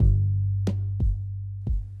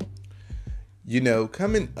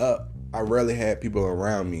Coming up, I rarely had people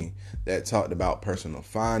around me that talked about personal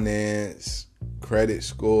finance, credit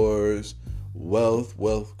scores,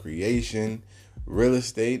 wealth creation, real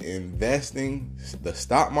estate, investing, the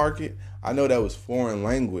stock market. I know that was foreign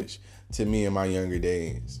language to me in my younger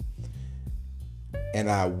days. And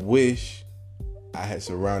I wish I had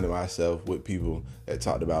surrounded myself with people that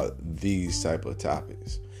talked about these type of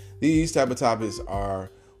topics. These type of topics are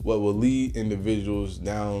what will lead individuals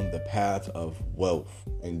down the path of wealth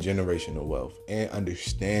and generational wealth and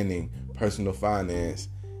understanding personal finance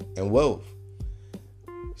and wealth.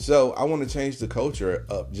 So I want to change the culture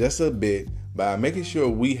up just a bit by making sure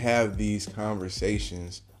we have these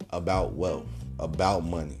conversations about wealth, about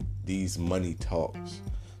money, these money talks.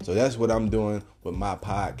 So that's what I'm doing with my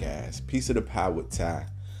podcast, Piece of the Pie with Ty.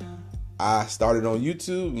 I started on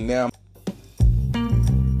YouTube. Now